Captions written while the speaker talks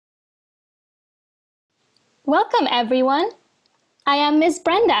Welcome everyone. I am Ms.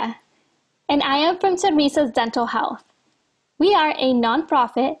 Brenda and I am from Sonrisas Dental Health. We are a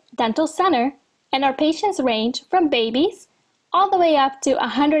nonprofit dental center and our patients range from babies all the way up to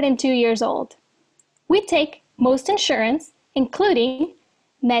 102 years old. We take most insurance, including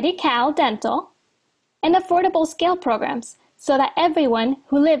Medi-Cal Dental and affordable scale programs so that everyone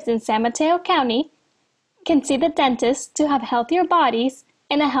who lives in San Mateo County can see the dentist to have healthier bodies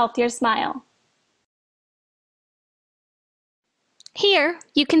and a healthier smile. Here,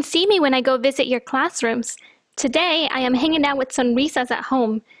 you can see me when I go visit your classrooms. Today, I am hanging out with Sonrisas at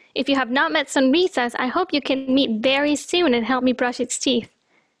home. If you have not met Sonrisas, I hope you can meet very soon and help me brush its teeth.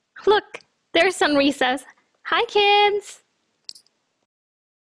 Look, there's Sonrisas. Hi, kids!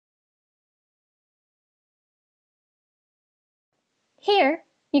 Here,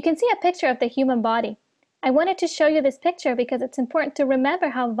 you can see a picture of the human body. I wanted to show you this picture because it's important to remember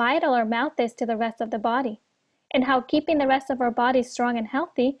how vital our mouth is to the rest of the body, and how keeping the rest of our body strong and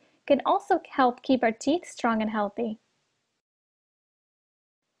healthy can also help keep our teeth strong and healthy.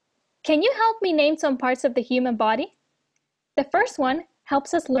 Can you help me name some parts of the human body? The first one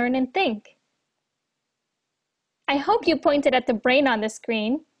helps us learn and think. I hope you pointed at the brain on the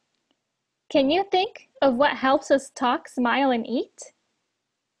screen. Can you think of what helps us talk, smile, and eat?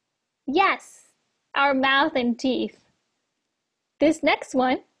 Yes, our mouth and teeth. This next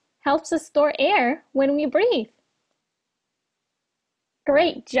one helps us store air when we breathe.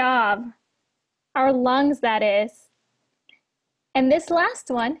 Great job! Our lungs, that is. And this last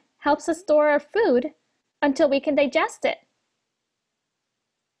one helps us store our food until we can digest it.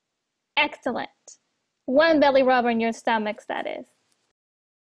 Excellent. One belly rub on your stomachs, that is.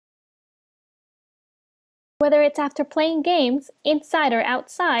 Whether it's after playing games, inside or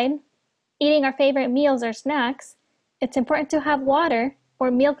outside, eating our favorite meals or snacks, it's important to have water or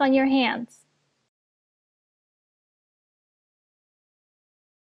milk on your hands.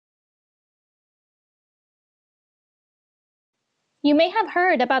 You may have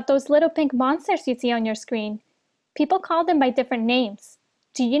heard about those little pink monsters you see on your screen. People call them by different names.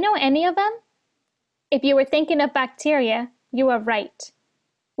 Do you know any of them? If you were thinking of bacteria, you are right.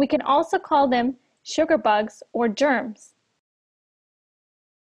 We can also call them sugar bugs or germs.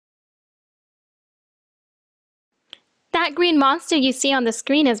 That green monster you see on the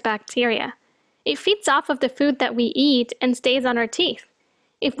screen is bacteria. It feeds off of the food that we eat and stays on our teeth.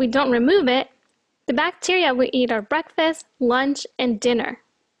 If we don't remove it, the bacteria will eat our breakfast, lunch, and dinner.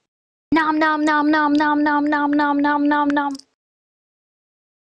 Nom nom nom nom nom nom nom nom nom nom nom.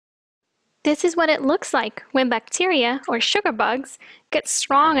 This is what it looks like when bacteria, or sugar bugs, get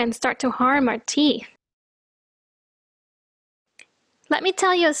strong and start to harm our teeth. Let me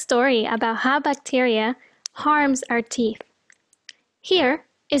tell you a story about how bacteria harms our teeth. Here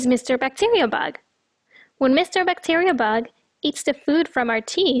is Mr. Bacteria Bug. When Mr. Bacteria Bug eats the food from our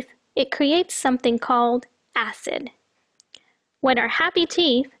teeth, it creates something called acid. When our happy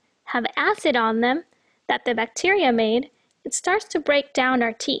teeth have acid on them that the bacteria made, it starts to break down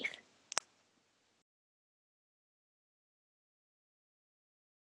our teeth.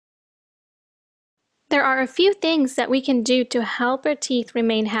 There are a few things that we can do to help our teeth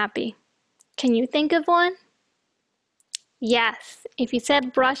remain happy. Can you think of one? Yes, if you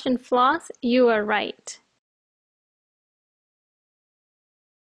said brush and floss, you are right.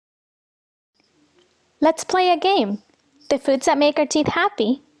 Let's play a game. The foods that make our teeth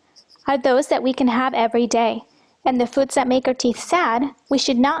happy are those that we can have every day, and the foods that make our teeth sad, we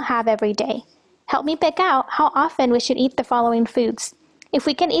should not have every day. Help me pick out how often we should eat the following foods. If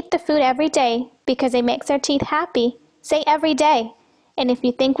we can eat the food every day because it makes our teeth happy, say every day. And if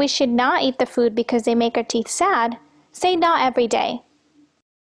you think we should not eat the food because they make our teeth sad, say not every day.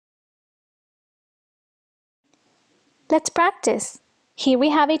 Let's practice. Here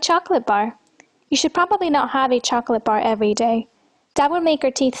we have a chocolate bar. You should probably not have a chocolate bar every day. That would make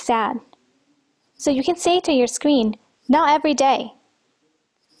your teeth sad. So you can say to your screen, not every day.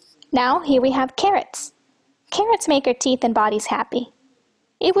 Now here we have carrots. Carrots make our teeth and bodies happy.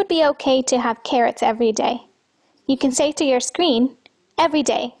 It would be okay to have carrots every day. You can say to your screen, every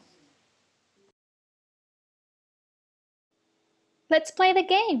day. Let's play the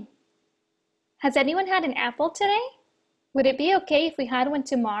game. Has anyone had an apple today? Would it be okay if we had one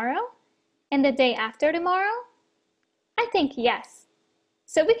tomorrow? And the day after tomorrow? I think yes.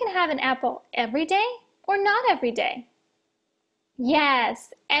 So we can have an apple every day or not every day?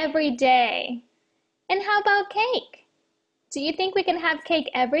 Yes, every day. And how about cake? Do you think we can have cake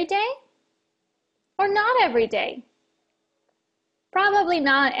every day? Or not every day? Probably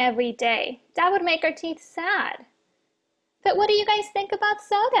not every day. That would make our teeth sad. But what do you guys think about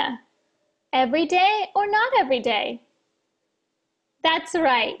soda? Every day or not every day? That's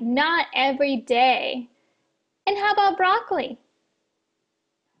right, not every day. And how about broccoli?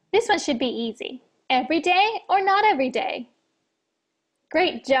 This one should be easy. Every day or not every day?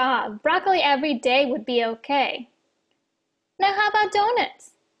 Great job. Broccoli every day would be okay. Now how about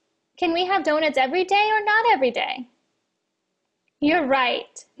donuts? Can we have donuts every day or not every day? You're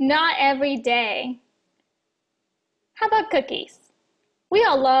right, not every day. How about cookies? We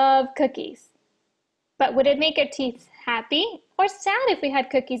all love cookies. But would it make our teeth happy or sad if we had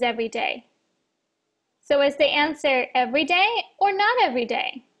cookies every day? So is the answer every day or not every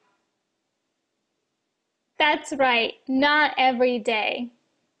day? That's right, not every day.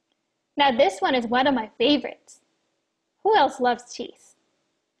 Now this one is one of my favorites. Who else loves cheese?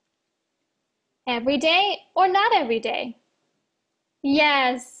 Every day or not every day?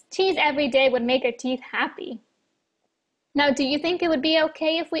 Yes, cheese every day would make our teeth happy. Now, do you think it would be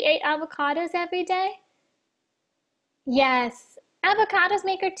okay if we ate avocados every day? Yes, avocados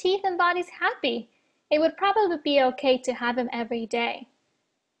make our teeth and bodies happy. It would probably be okay to have them every day.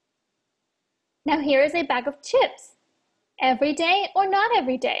 Now here is a bag of chips. Every day or not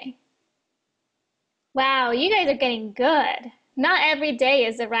every day? Wow, you guys are getting good. Not every day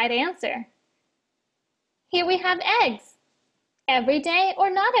is the right answer. Here we have eggs. Every day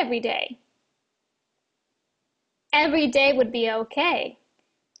or not every day? Every day would be okay.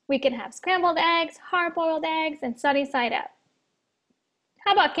 We can have scrambled eggs, hard-boiled eggs, and sunny side up.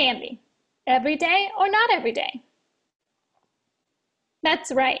 How about candy? Every day or not every day?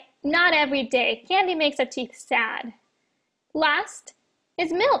 That's right, not every day. Candy makes our teeth sad. Last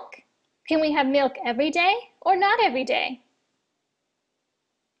is milk. Can we have milk every day or not every day?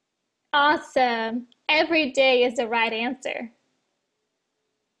 Awesome! Every day is the right answer.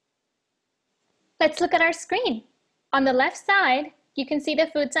 Let's look at our screen. On the left side, you can see the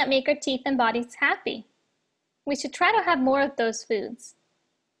foods that make our teeth and bodies happy. We should try to have more of those foods.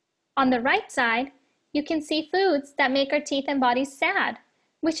 On the right side, you can see foods that make our teeth and bodies sad.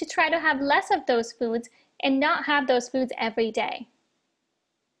 We should try to have less of those foods and not have those foods every day.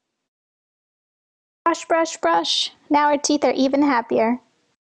 Brush, brush, brush. Now our teeth are even happier.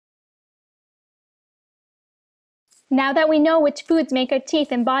 Now that we know which foods make our teeth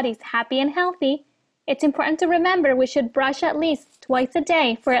and bodies happy and healthy, it's important to remember we should brush at least twice a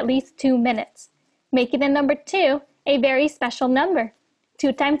day for at least 2 minutes, making the number 2 a very special number.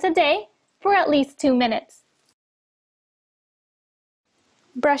 2 times a day for at least 2 minutes.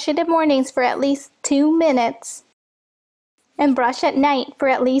 Brush in the mornings for at least 2 minutes. And brush at night for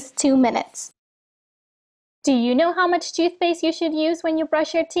at least 2 minutes. Do you know how much toothpaste you should use when you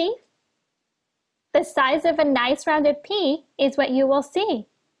brush your teeth? The size of a nice rounded pea is what you will see.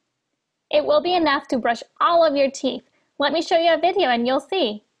 It will be enough to brush all of your teeth. Let me show you a video and you'll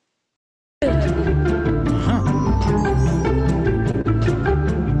see.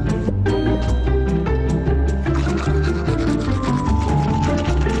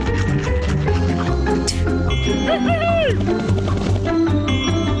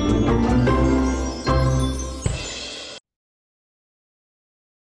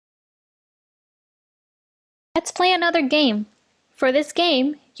 Let's play another game. For this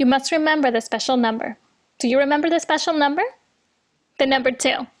game, you must remember the special number. Do you remember the special number? The number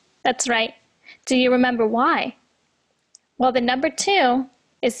 2. That's right. Do you remember why? Well, the number 2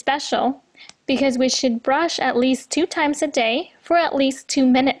 is special because we should brush at least 2 times a day for at least 2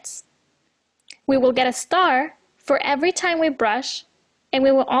 minutes. We will get a star for every time we brush, and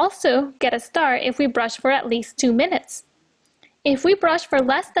we will also get a star if we brush for at least 2 minutes. If we brush for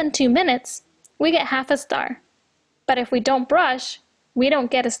less than 2 minutes, we get half a star. But if we don't brush, we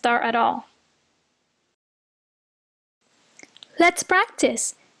don't get a star at all. Let's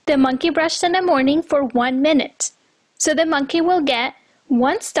practice. The monkey brushed in the morning for 1 minute. So the monkey will get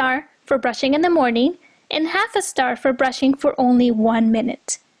 1 star for brushing in the morning and half a star for brushing for only 1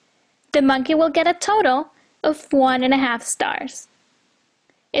 minute. The monkey will get a total of 1.5 stars.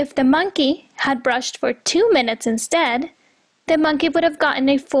 If the monkey had brushed for 2 minutes instead, the monkey would have gotten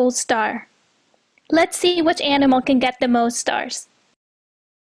a full star. Let's see which animal can get the most stars.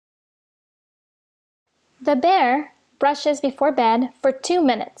 The bear brushes before bed for 2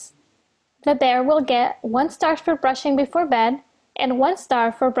 minutes. The bear will get 1 star for brushing before bed and 1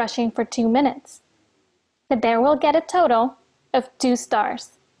 star for brushing for 2 minutes. The bear will get a total of 2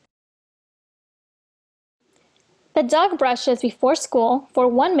 stars. The dog brushes before school for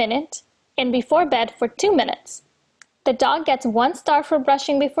 1 minute and before bed for 2 minutes. The dog gets 1 star for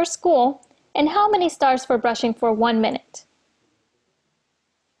brushing before school and how many stars for brushing for 1 minute?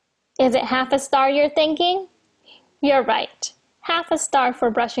 Is it half a star you're thinking? You're right. half a star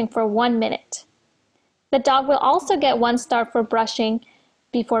for brushing for 1 minute. The dog will also get 1 star for brushing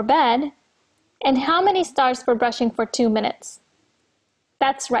before bed. And how many stars for brushing for 2 minutes?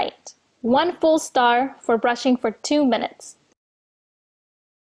 That's right, 1 full star for brushing for 2 minutes.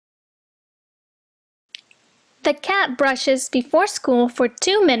 The cat brushes before school for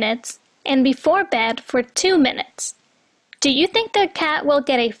 2 minutes and before bed for 2 minutes. Do you think the cat will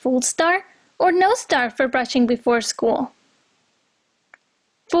get a full star or no star for brushing before school?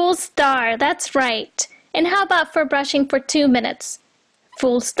 Full star, that's right. And how about for brushing for 2 minutes?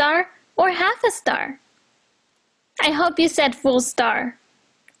 Full star or half a star? I hope you said full star.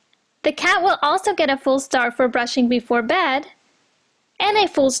 The cat will also get a full star for brushing before bed and a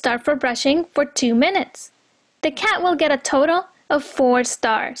full star for brushing for 2 minutes. The cat will get a total of 4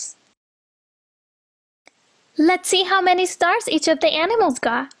 stars. Let's see how many stars each of the animals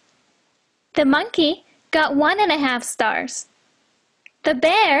got. The monkey got 1.5 stars. The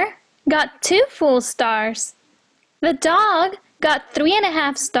bear got 2 full stars. The dog got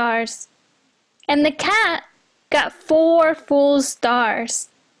 3.5 stars. And the cat got 4 full stars.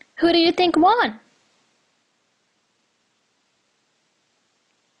 Who do you think won?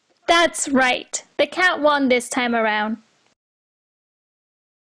 That's right. The cat won this time around.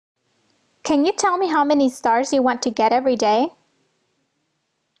 Can you tell me how many stars you want to get every day?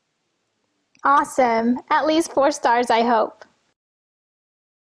 Awesome! At least 4 stars, I hope.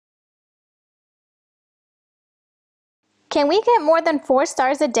 Can we get more than 4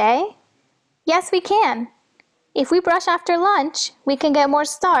 stars a day? Yes, we can. If we brush after lunch, we can get more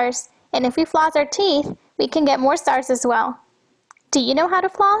stars, and if we floss our teeth, we can get more stars as well. Do you know how to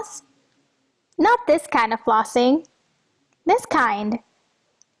floss? Not this kind of flossing. This kind.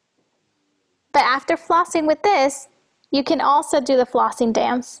 But after flossing with this, you can also do the flossing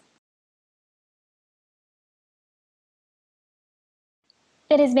dance.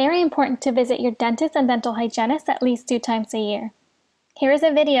 It is very important to visit your dentist and dental hygienist at least 2 times a year. Here is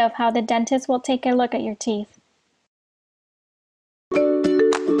a video of how the dentist will take a look at your teeth.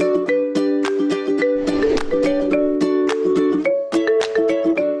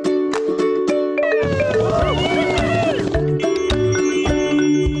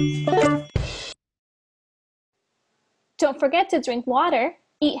 Don't forget to drink water,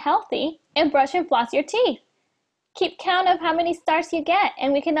 eat healthy, and brush and floss your teeth. Keep count of how many stars you get,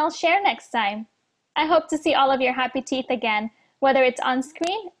 and we can all share next time. I hope to see all of your happy teeth again, whether it's on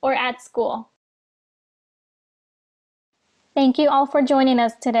screen or at school. Thank you all for joining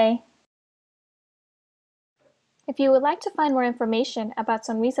us today. If you would like to find more information about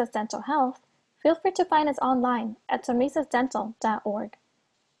Sonrisas Dental Health, feel free to find us online at sonrisasdental.org.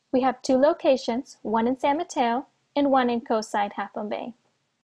 We have 2 locations, one in San Mateo and one in Coastside, Half Moon Bay.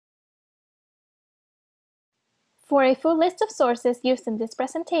 For a full list of sources used in this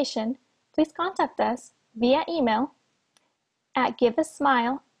presentation, please contact us via email at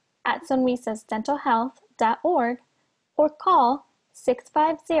giveasmile@sonrisasdentalhealth.org or call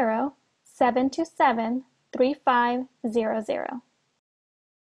 650-727-3500.